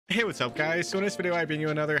Hey, what's up guys? So in this video I bring you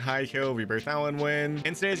another high kill Rebirth Island win.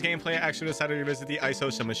 In today's gameplay I actually decided to revisit the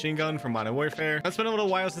ISO submachine gun from Modern Warfare. It's been a little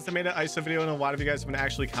while since I made an ISO video and a lot of you guys have been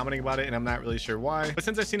actually commenting about it and I'm not really sure why. But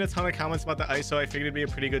since I've seen a ton of comments about the ISO, I figured it'd be a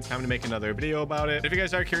pretty good time to make another video about it. If you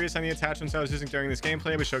guys are curious on the attachments I was using during this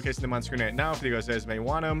gameplay, I'll be showcasing them on screen right now for you guys may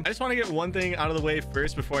want them. I just want to get one thing out of the way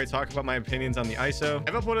first before I talk about my opinions on the ISO.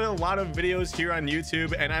 I've uploaded a lot of videos here on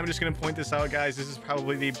YouTube and I'm just going to point this out, guys. This is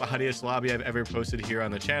probably the bodiest lobby I've ever posted here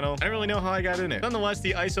on the channel. I don't really know how I got in it. Nonetheless,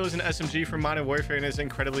 the ISO is an SMG from Modern Warfare and is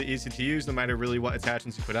incredibly easy to use no matter really what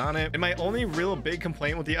attachments you put on it. And my only real big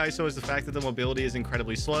complaint with the ISO is the fact that the mobility is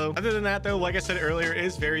incredibly slow. Other than that though, like I said earlier, it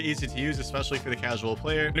is very easy to use, especially for the casual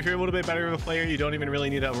player. And if you're a little bit better of a player, you don't even really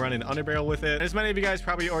need to run an underbarrel with it. And as many of you guys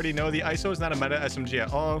probably already know, the ISO is not a meta SMG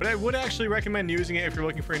at all, but I would actually recommend using it if you're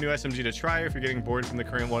looking for a new SMG to try, or if you're getting bored from the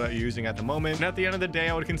current loadout you're using at the moment. And at the end of the day,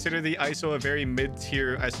 I would consider the ISO a very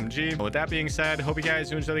mid-tier SMG. But with that being said, hope you guys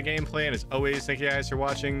do enjoy the gameplay, and as always, thank you guys for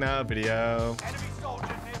watching the video. Enemy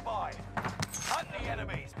soldier nearby. Hunt the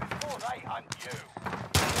enemies before they hunt you.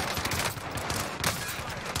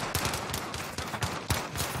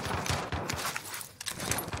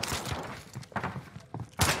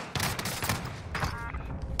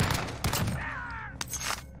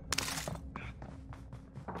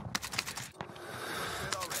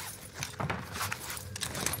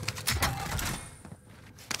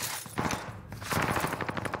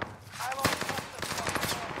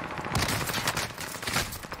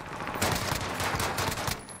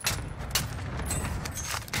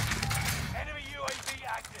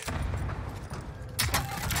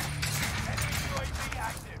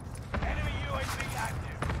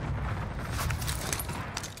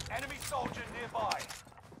 Soldier nearby.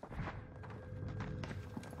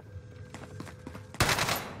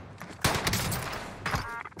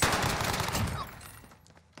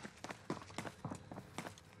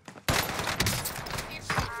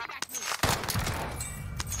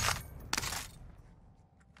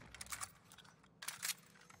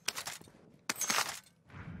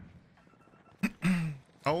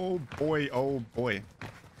 Oh boy, oh boy.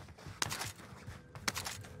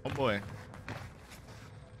 Oh boy.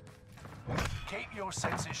 Keep your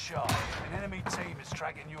senses sharp. An enemy team is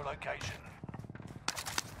tracking your location.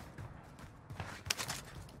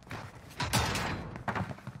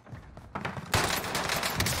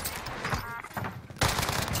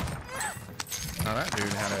 Now that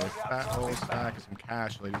dude had a fat whole stack of some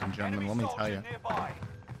cash, ladies and gentlemen. Let me tell you. I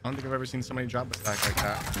don't think I've ever seen somebody drop a stack like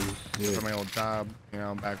that from my old job, you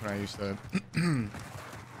know, back when I used to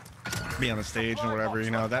be on the stage and whatever, you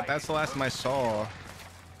know. That's the last time I saw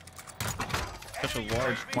such a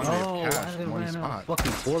large quantity of cash in one spot.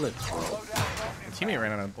 Fucking bullets, bro. The teammate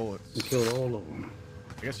ran out of bullets. You killed all of them.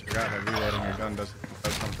 I guess you forgot that reloading your gun does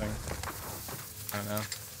something. I don't know.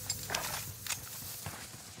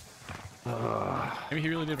 Maybe he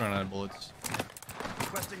really did run out of bullets.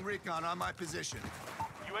 Requesting recon on my position.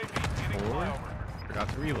 UAV getting Or flyover. forgot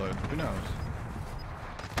to reload. Who knows?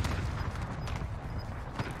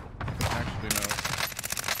 Actually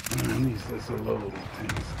knows. Man, these is a load of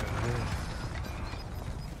things,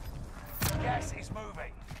 guys. Gas is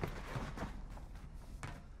moving.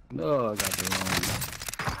 No, I got the wrong.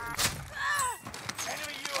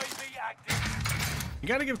 Enemy UAV active. You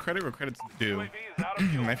gotta give credit where credit's due. UAV is out of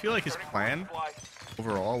fuel. I feel like his plan Flight.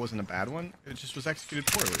 overall wasn't a bad one. It just was executed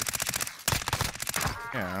poorly.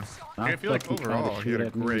 Yeah. I'm I feel like fucking trying to overall he had a shoot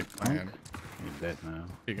at me, great punk. plan. He's dead now.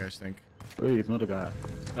 What do you guys think? Wait, another guy.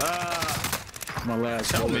 My last.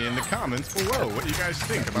 Tell bullet. me in the comments below what you guys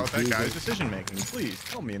think about that guy's decision making. Please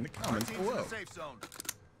tell me in the comments Teams in below. the safe zone.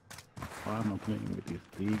 Why am I playing with these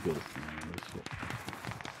eagles, man? This shit.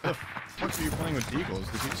 What the fuck are you playing with beagles?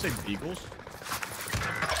 Did you just say beagles?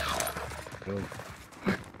 Go.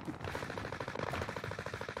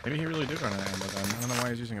 Maybe he really did run out of ammo then. I don't know why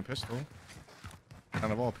he's using a pistol. Out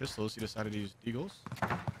of all pistols, he decided to use deagles.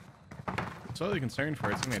 I'm slightly concerned for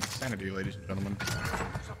its teammate's sanity, ladies and gentlemen.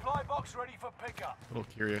 Supply box ready for pickup. A little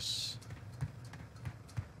curious.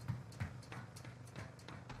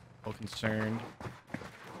 A little concerned.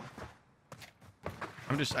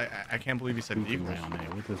 I'm just, I can't believe he said Shooting deagles. around there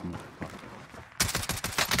with this motherfucker.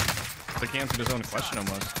 Like he answered his own question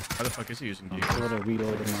almost. Why the fuck is he using I'm deagles? sort of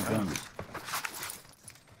reloading my gun.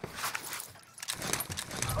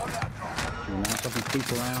 Loadout drop. You're not fucking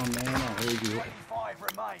creep around, man. I heard you. 25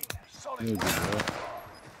 remain. Solid. Heard you, bro.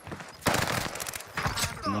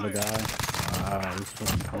 Another guy. Ah, he's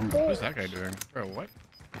fucking coming. What's that guy doing? Bro, what?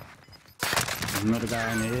 There's another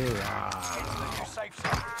guy in the air. Ah. Into the new safe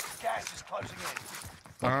zone. Gas is closing in.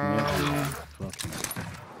 Fucking.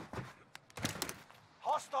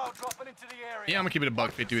 Hostile dropping into the area. Yeah, I'm gonna keep it a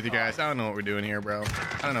buck 50 with you guys. I don't know what we're doing here, bro.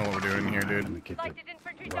 I don't know what we're doing here, dude. Let me get the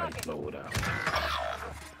right loadout.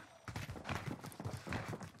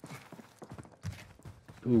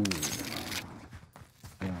 Ooh.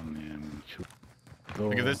 Oh man.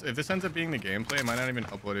 If this ends up being the gameplay, I might not even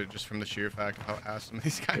upload it just from the sheer fact of how awesome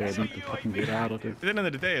these guys Yeah, are. need to fucking get out of this. At the end of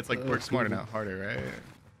the day, it's like work smarter, not harder, right?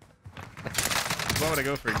 Why would I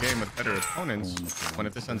go for a game with better opponents when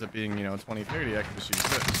if this ends up being, you know, 2030, I can just use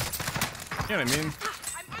this? You know what I mean?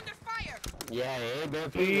 I'm under fire. Yeah, hey,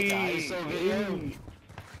 Bearpig, with the ISO video.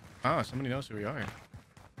 Oh, somebody knows who we are.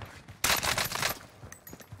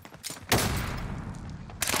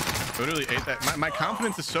 Literally ate that. My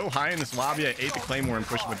confidence is so high in this lobby, I ate the Claymore and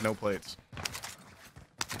pushed with no plates.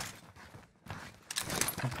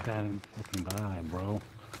 This guy didn't fucking die, bro.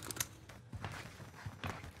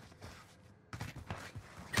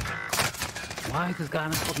 Why is this guy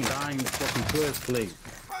not fucking dying in the fucking first place?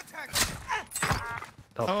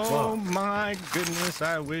 Oh my goodness,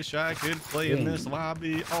 I wish I could play in this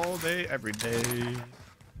lobby all day, every day.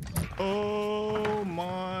 Oh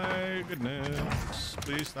my goodness.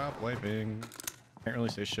 Please stop wiping. Can't really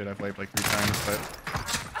say shit, I've wiped like 3 times, but...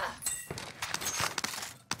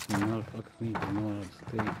 You motherfuckers need to know how to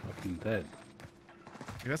stay fucking dead.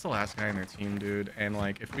 Dude, that's the last guy in their team, dude. And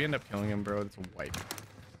like, if we end up killing him, bro, it's a wipe.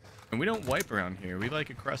 And we don't wipe around here. We like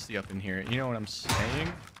a crusty up in here. You know what I'm saying?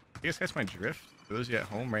 You guys catch my drift? For those of you at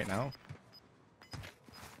home right now.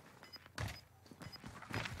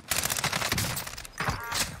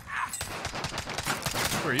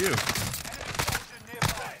 Who are you?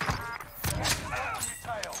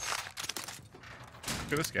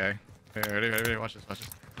 Look at this guy. Hey, ready, watch this, watch this.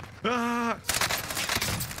 Ah!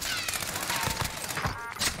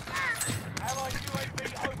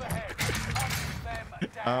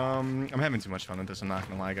 I'm having too much fun with this, I'm not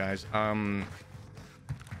gonna lie, guys. What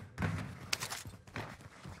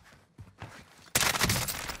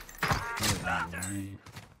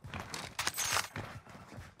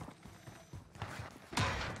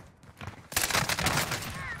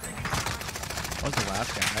was the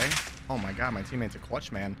last guy? Oh my god, my teammate's a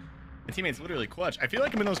clutch, man. My teammate's literally clutch. I feel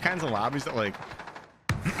like I'm in those kinds of lobbies that like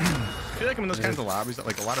I feel like I'm in those kinds of lobbies that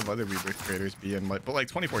like a lot of other Rebirth creators be in, but like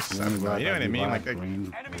 24/7. You know what I mean? Like,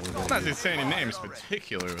 I'm not just saying any names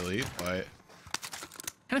particularly, but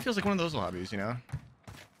kind of feels like one of those lobbies, you know?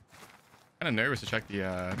 Kind of nervous to check the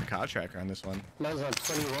COD tracker on this one. Man's on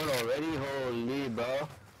 21 already. Holy, bro.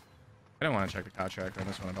 I don't want to check the COD tracker on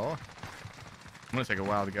this one at all. I'm gonna take a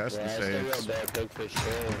wild guess and say it's for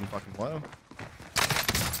sure. fucking low.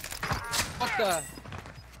 What the?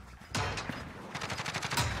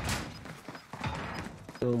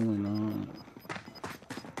 What's going on?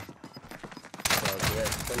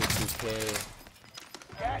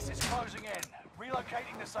 Gas is closing in.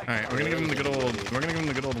 Relocating the safe. All right, we're gonna give him the good old. We're gonna give him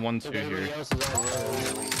the good old 1-2 here. Who's the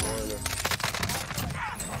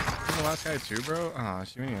last guy too, bro? Oh,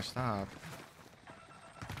 so you need to stop.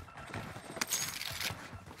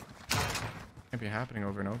 Can't be happening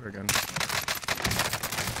over and over again.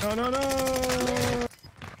 No, no, no!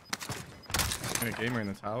 I'm a gamer in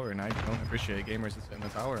the tower, and I don't appreciate gamers that sit in the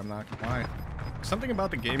tower. I'm not gonna lie. Something about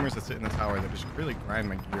the gamers that sit in the tower that just really grind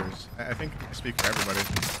my gears. I think I speak for everybody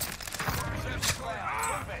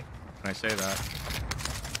when I say that.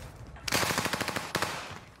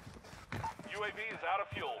 UAV is out of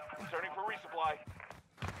fuel. Returning for resupply.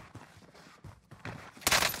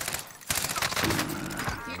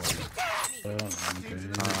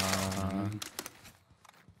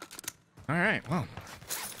 All right, well.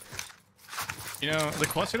 You know, the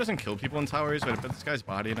cluster doesn't kill people in towers, but this guy's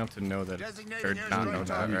body enough to know that, or not know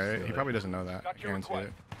that, right? He probably doesn't know that. I guarantee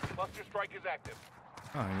it. Cluster strike is active.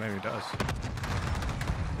 Oh, maybe he does.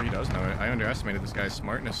 He does know it. I underestimated this guy's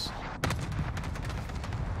smartness.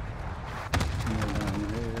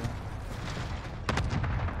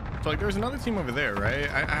 So, like, there's another team over there, right?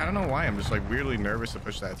 I don't know why I'm just, like, weirdly nervous to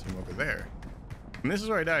push that team over there. And this is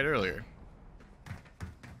where I died earlier.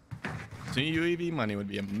 So UAV money would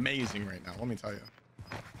be amazing right now, let me tell you.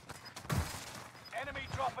 Enemy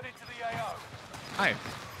dropping into the AO. Hi.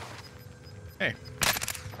 Hey.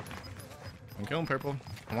 I'm killing purple.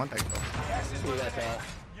 I want that kill. Gas is See moving that, in. New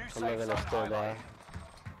I'm not safe gonna zone still die.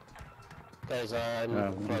 highlighted. Guys, I'm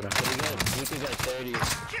pretty good. We could get 30.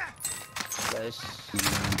 Nice.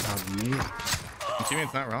 My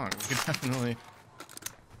teammate's not wrong. We could definitely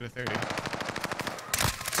get a 30.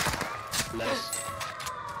 Nice.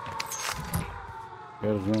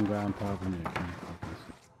 There's one guy on top of me.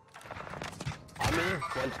 I'm here.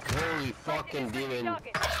 One holy fucking demon.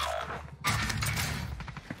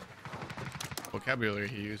 Vocabulary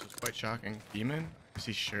he used was quite shocking. Demon? Is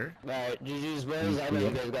he sure? Alright, GG's boys. I know you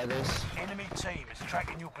guys got this. Enemy team is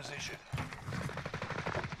tracking your position.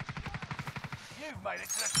 You've made it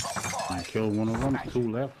to the top I 5. killed one of them.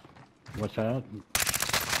 2 left. Watch out.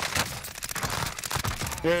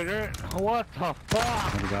 What the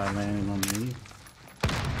fuck? Another guy landing on me.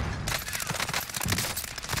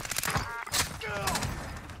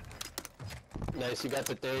 Nice, you got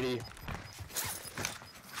the 30.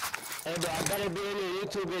 Hey bro, I better be in your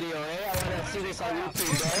YouTube video, eh? I wanna see this on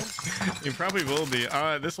YouTube, bro. You probably will be.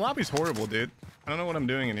 This lobby's horrible, dude. I don't know what I'm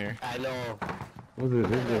doing in here. I know. What is this?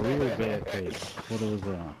 This is a really bad case. What was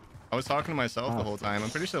I was talking to myself the whole time. I'm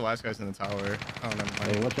pretty sure the last guy's in the tower. Oh, never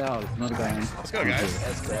mind. Hey, watch out. It's another guy. Let's go, guys.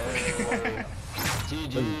 Let's go.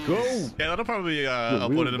 GG. Let's go. Yeah, that'll probably be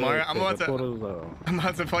uploaded tomorrow. I'm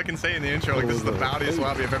about to fucking say in the intro, like, this is the bountiest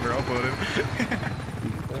lobby I've ever uploaded.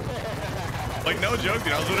 Like, no joke,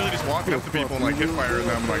 dude. I was literally just walking up to people and, like, hit firing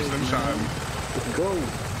them, like, some shot. Let's go.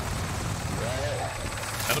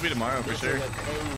 That'll be tomorrow for sure.